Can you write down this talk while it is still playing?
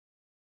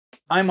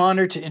I'm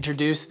honored to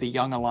introduce the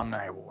Young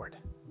Alumni Award.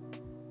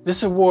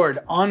 This award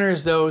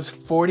honors those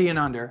 40 and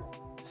under,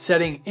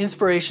 setting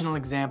inspirational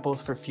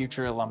examples for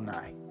future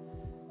alumni.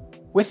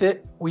 With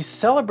it, we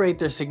celebrate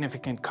their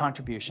significant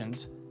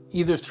contributions,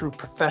 either through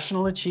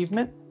professional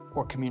achievement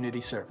or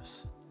community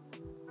service.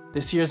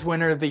 This year's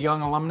winner of the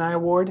Young Alumni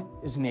Award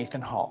is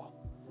Nathan Hall,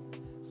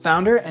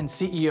 founder and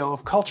CEO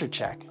of Culture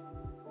Check,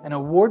 an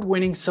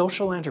award-winning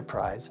social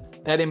enterprise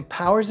that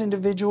empowers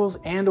individuals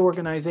and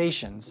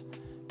organizations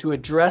to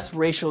address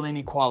racial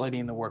inequality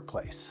in the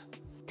workplace.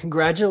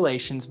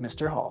 Congratulations,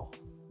 Mr. Hall.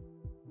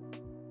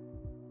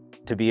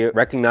 To be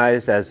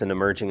recognized as an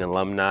emerging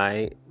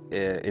alumni,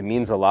 it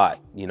means a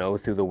lot. You know,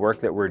 through the work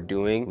that we're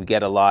doing, we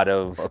get a lot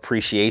of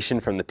appreciation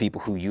from the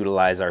people who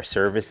utilize our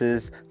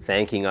services,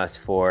 thanking us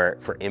for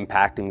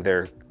impacting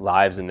their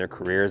lives and their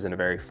careers in a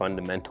very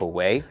fundamental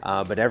way.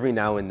 But every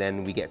now and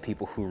then we get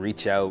people who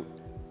reach out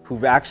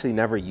who've actually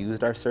never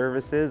used our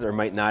services or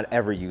might not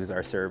ever use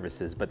our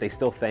services, but they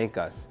still thank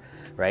us,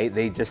 right?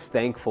 They just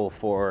thankful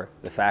for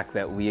the fact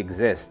that we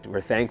exist.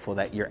 We're thankful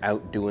that you're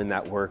out doing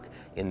that work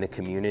in the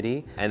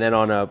community. And then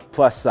on a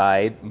plus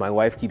side, my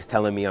wife keeps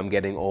telling me I'm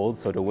getting old,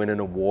 so to win an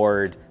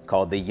award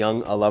called the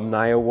Young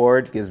Alumni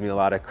Award gives me a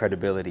lot of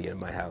credibility in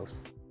my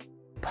house.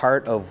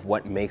 Part of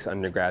what makes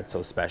undergrad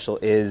so special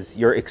is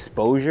your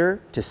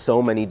exposure to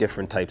so many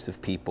different types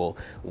of people,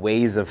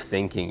 ways of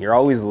thinking. You're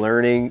always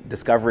learning,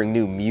 discovering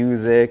new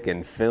music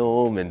and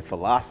film and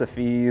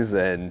philosophies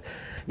and,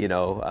 you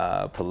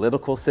know,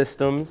 political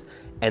systems.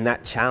 And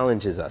that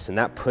challenges us and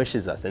that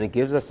pushes us and it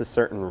gives us a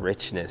certain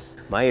richness.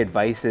 My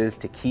advice is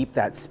to keep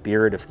that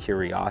spirit of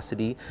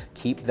curiosity,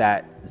 keep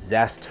that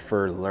zest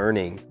for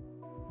learning.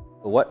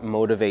 What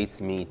motivates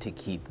me to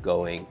keep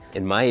going?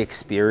 In my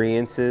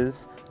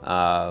experiences,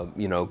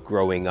 you know,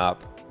 growing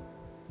up,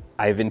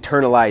 I've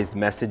internalized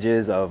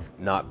messages of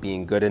not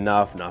being good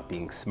enough, not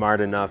being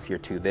smart enough, you're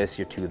too this,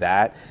 you're too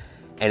that.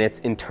 And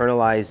it's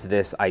internalized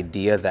this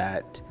idea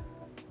that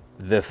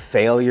the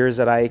failures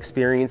that I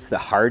experience, the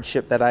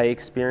hardship that I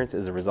experience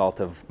is a result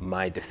of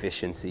my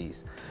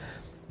deficiencies.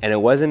 And it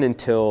wasn't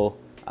until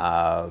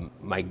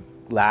my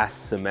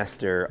last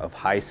semester of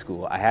high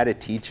school, I had a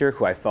teacher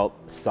who I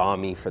felt saw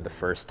me for the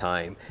first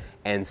time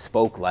and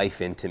spoke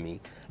life into me.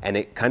 And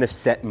it kind of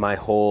set my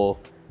whole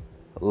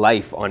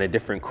life on a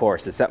different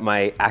course. It set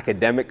my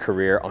academic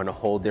career on a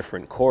whole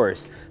different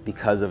course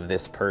because of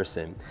this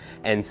person.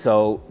 And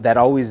so that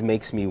always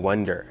makes me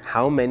wonder,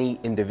 how many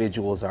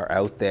individuals are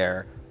out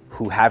there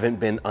who haven't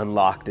been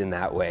unlocked in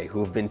that way,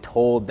 who have been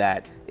told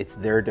that it's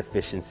their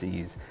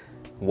deficiencies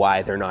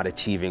why they're not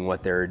achieving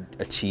what they're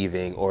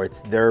achieving, or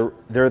it's they're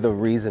the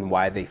reason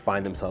why they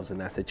find themselves in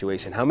that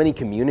situation. How many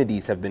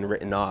communities have been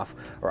written off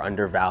or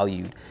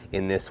undervalued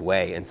in this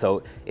way? And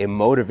so it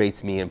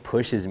motivates me and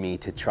pushes me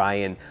to try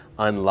and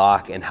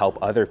unlock and help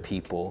other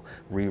people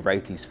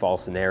rewrite these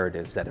false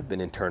narratives that have been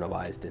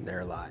internalized in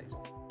their lives.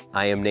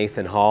 I am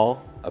Nathan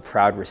Hall, a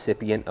proud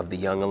recipient of the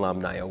Young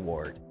Alumni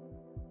Award.